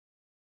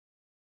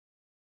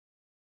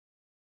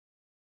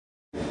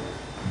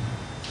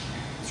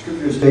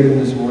Scripture is taken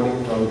this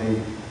morning from the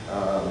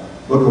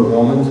book of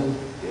Romans,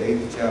 the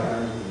 8th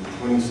chapter,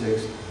 from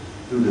 26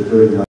 through the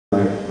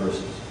 39th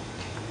verses.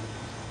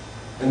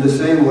 In the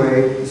same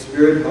way, the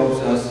Spirit helps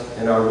us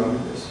in our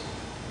weakness.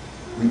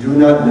 We do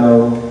not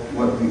know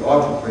what we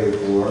ought to pray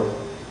for,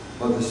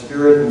 but the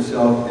Spirit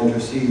Himself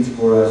intercedes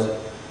for us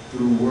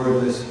through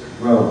wordless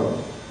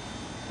groans.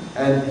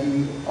 And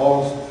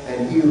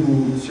He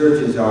who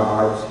searches our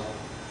hearts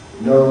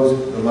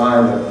knows the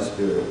mind of the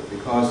Spirit,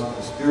 because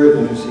the Spirit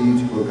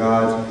intercedes for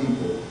God's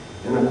people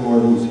in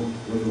accordance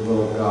with the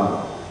will of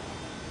God.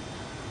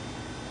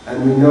 And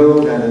we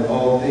know that in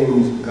all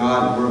things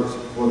God works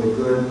for the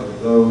good of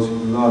those who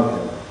love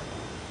Him,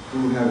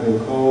 who have been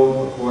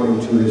called according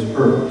to His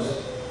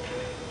purpose.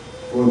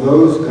 For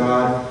those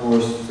God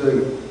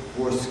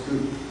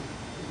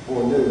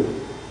foreknew,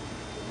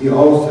 He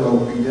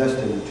also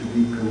predestined to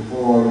be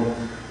conformed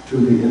to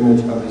the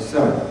image of His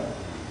Son,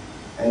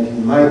 and He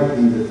might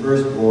be the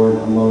firstborn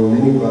among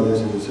many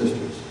brothers and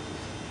sisters.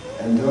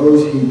 And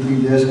those He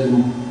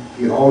predestined,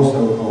 He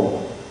also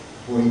called.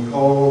 For He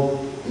called,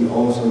 He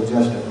also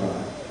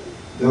justified.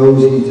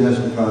 Those He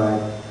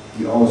justified,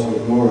 He also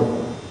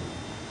glorified.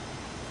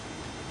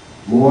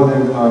 More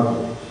than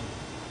conquerors.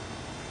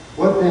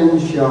 What then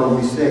shall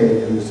we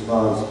say in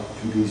response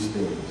to these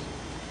things?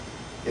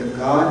 If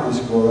God is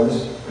for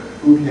us,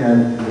 who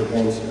can be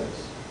against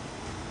us?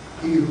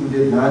 He who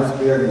did not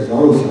spare His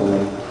own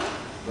Son,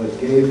 but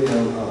gave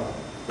Him up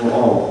for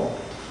all,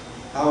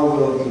 how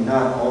will He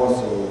not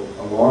also,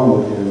 along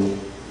with Him,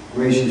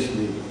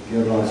 graciously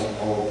give us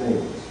all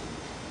things?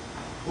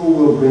 Who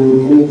will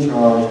bring any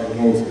charge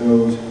against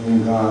those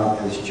whom God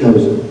has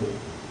chosen?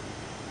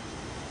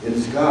 It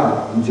is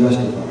God who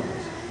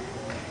justifies.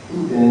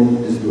 Who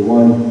then is the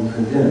one who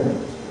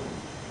condemns?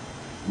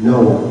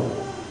 No one.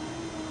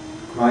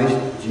 Christ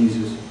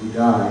Jesus, who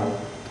died,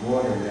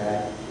 more than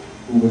that,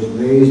 who was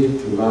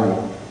raised to life,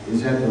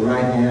 is at the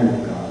right hand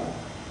of God,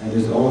 and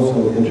is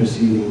also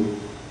interceding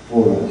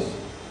for us.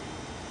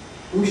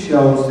 Who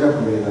shall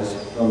separate us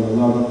from the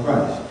love of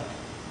Christ?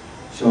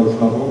 Shall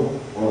trouble,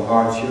 or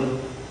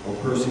hardship, or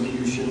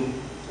persecution,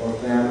 or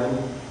famine,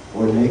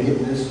 or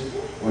nakedness,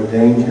 or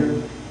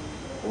danger,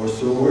 or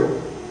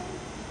sword?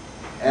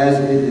 As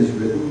it is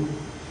written,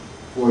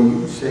 for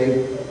your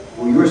sake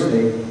we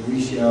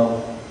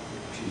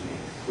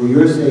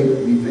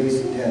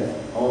face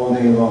death all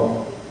day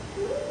long,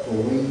 for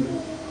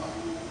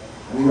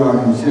we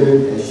are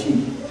considered as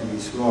sheep to be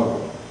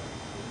slaughtered.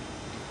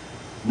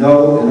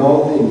 No, in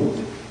all things,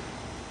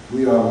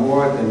 we are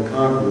more than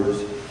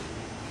conquerors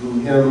through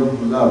Him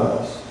who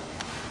loved us.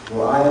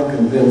 For I am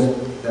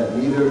convinced that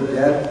neither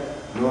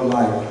death nor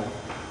life,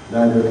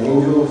 neither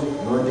angels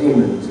nor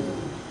demons,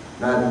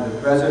 neither the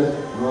present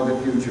nor the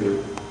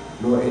future,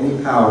 nor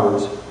any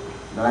powers,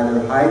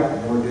 neither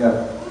height nor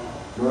depth,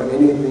 nor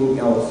anything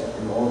else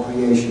in all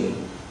creation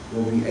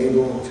will be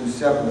able to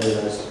separate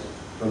us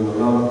from the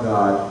love of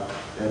God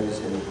that is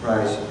in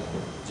Christ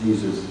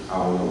Jesus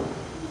our Lord.